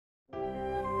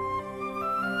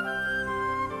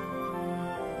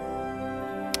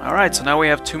Alright, so now we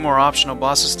have 2 more optional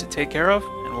bosses to take care of,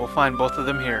 and we'll find both of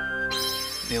them here.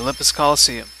 The Olympus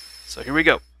Coliseum. So here we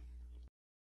go.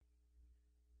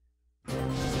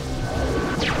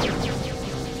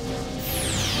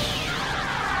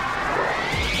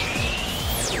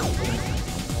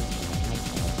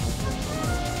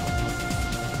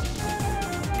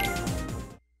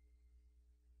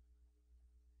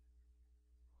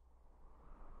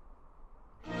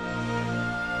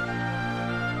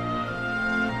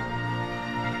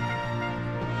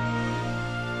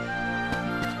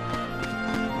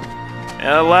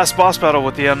 Yeah, the last boss battle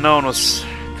with the unknown was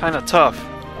kind of tough.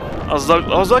 I was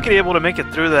lucky to be able to make it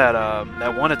through that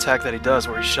that one attack that he does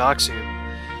where he shocks you.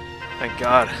 Thank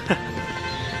God.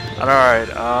 Alright,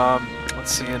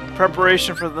 let's see. In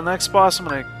preparation for the next boss, I'm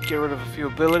gonna get rid of a few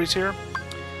abilities here.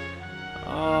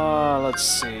 Let's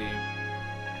see.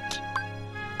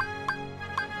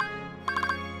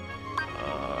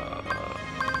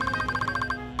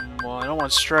 Well, I don't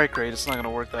want strike rate. It's not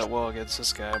gonna work that well against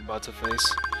this guy I'm about to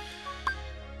face.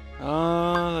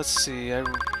 Let's see, I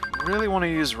really want to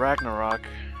use Ragnarok.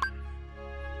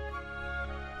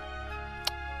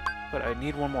 But I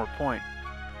need one more point.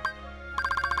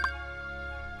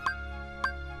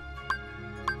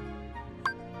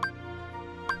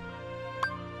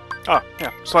 Oh,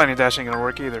 yeah, sliding dash ain't gonna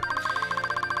work either.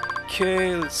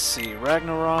 Okay, let's see,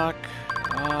 Ragnarok.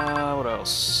 What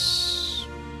else?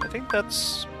 I think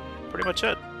that's pretty much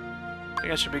it. I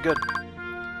think I should be good.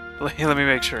 Let me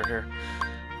make sure here.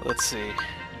 Let's see.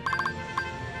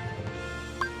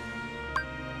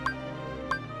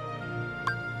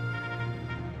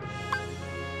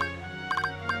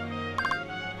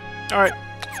 Alright.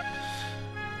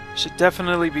 Should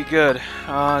definitely be good.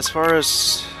 As far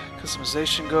as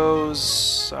customization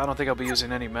goes, I don't think I'll be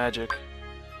using any magic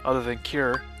other than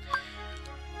Cure.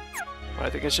 But I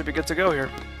think I should be good to go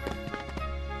here.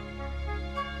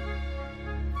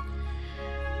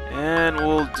 And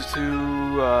we'll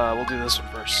do this one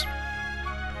first.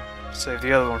 Save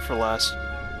the other one for last.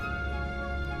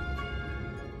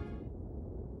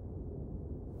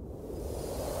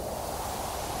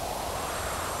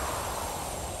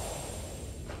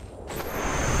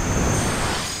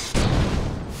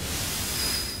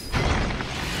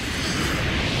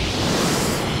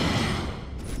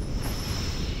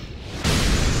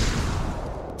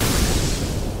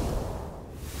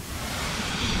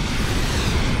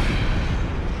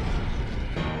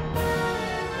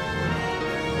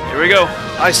 Here we go.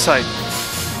 Ice type.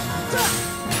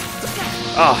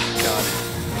 Oh, God.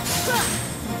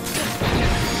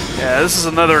 Yeah, this is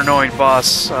another annoying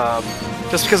boss.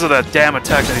 Just because of that damn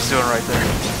attack that he's doing right there.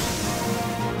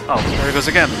 Oh, there he goes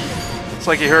again. It's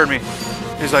like he heard me.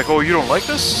 He's like, oh, you don't like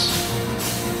this?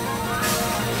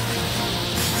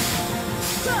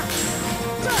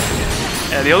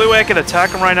 Yeah, the only way I can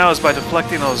attack him right now is by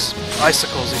deflecting those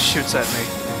icicles he shoots at me.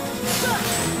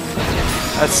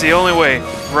 That's the only way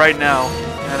right now.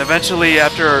 And eventually,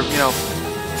 after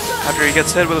he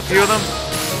gets hit with a few of them,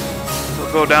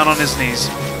 he'll go down on his knees.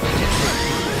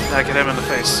 And I get him in the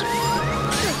face.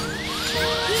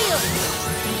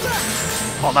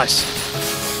 Oh, nice.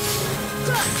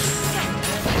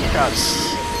 God,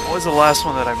 what was the last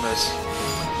one that I missed?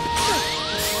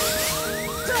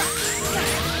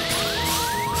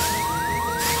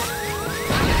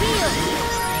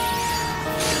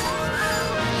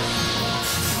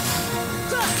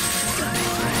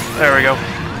 There we go.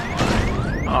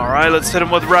 Alright, let's hit him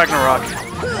with Ragnarok.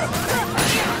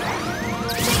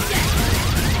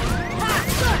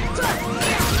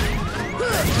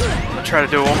 I'm gonna try to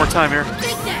do it one more time here.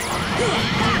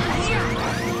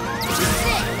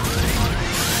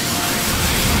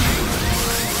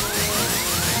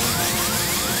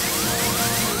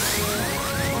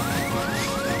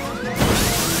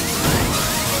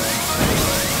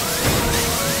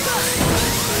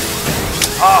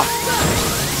 Ah!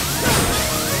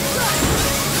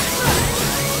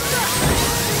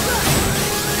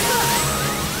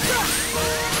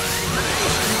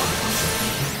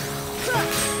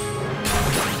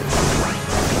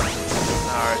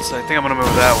 So I think I'm gonna move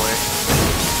that way.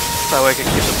 That way I can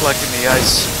keep deflecting the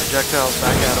ice projectiles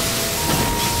back at him.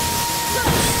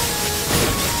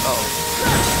 Uh-oh.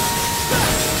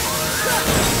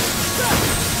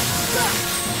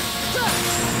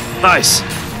 Nice!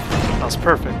 That was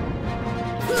perfect.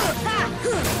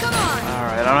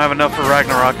 Alright, I don't have enough for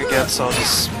Ragnarok again, so I'll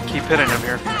just keep hitting him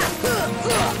here.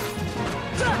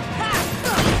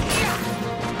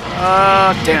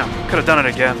 Damn. Could have done it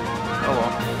again. Oh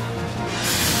well.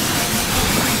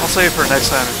 I'll save it for next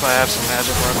time if I have some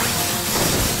magic left.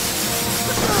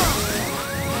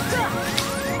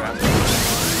 Crap.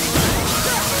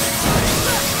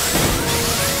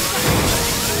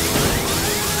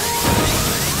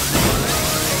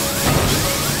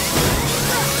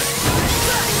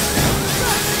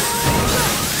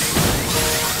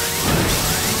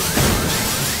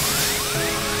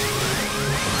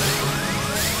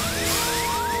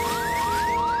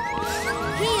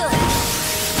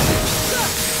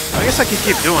 I can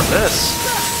keep doing this.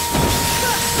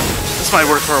 This might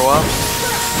work for a while.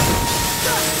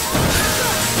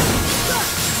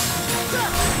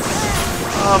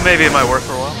 Oh, maybe it might work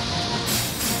for a while.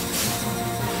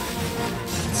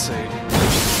 Let's see.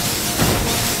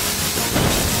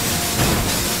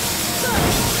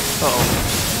 Uh-oh.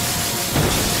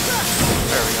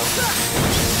 There we go.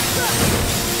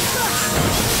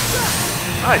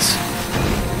 Nice.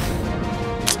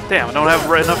 Damn, I don't have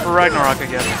enough for Ragnarok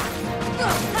again.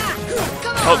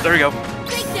 Oh, there we go.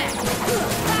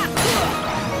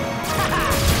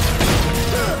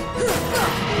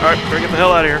 Alright, better get the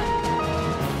hell out of here.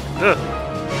 Ugh.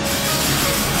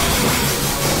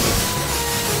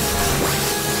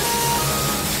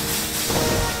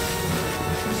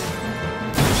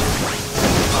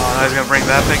 Oh, now he's gonna bring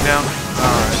that thing down?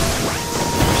 Alright.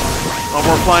 No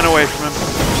more flying away from him.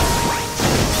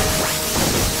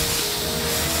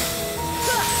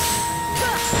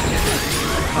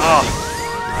 Oh.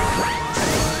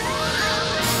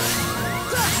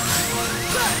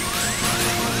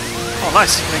 Oh,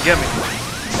 nice. He didn't get me.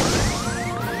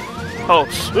 Oh.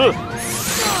 Ugh.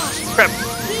 Crap.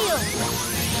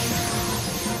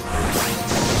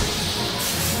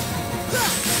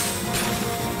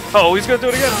 Oh, he's gonna do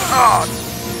it again. Oh.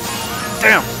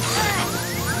 Damn.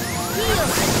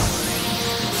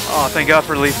 Oh, thank God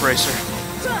for Leaf Racer.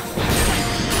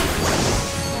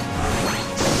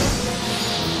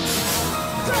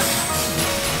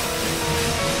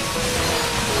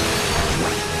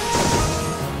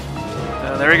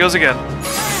 There he goes again.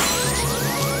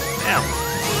 Damn.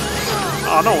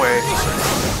 Oh, no way.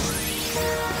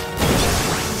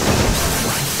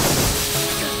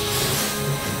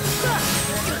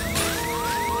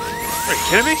 Are you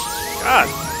kidding me? God.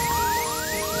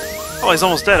 Oh, he's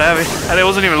almost dead. I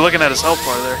wasn't even looking at his health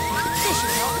bar there.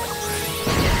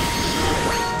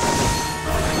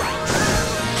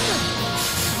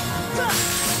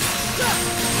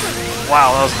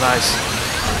 Wow, that was nice.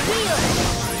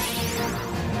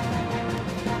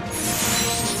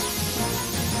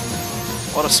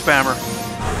 What a spammer.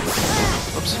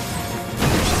 Oops.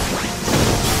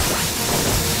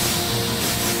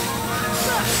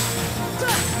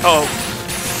 Uh-oh.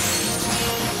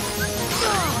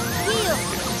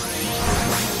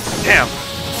 Damn.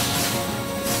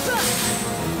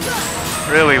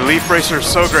 Really, Leaf Racer is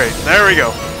so great. There we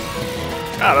go.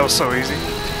 God, that was so easy.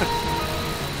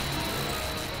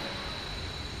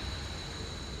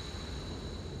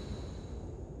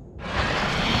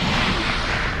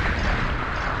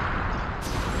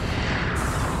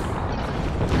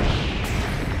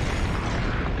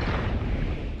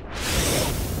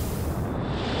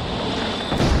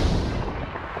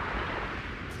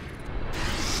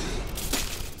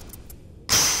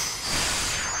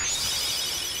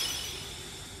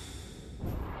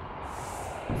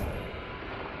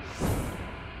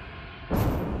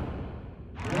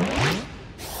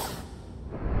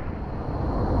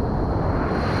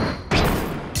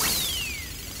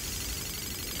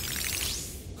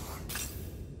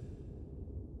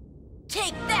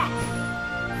 Take that!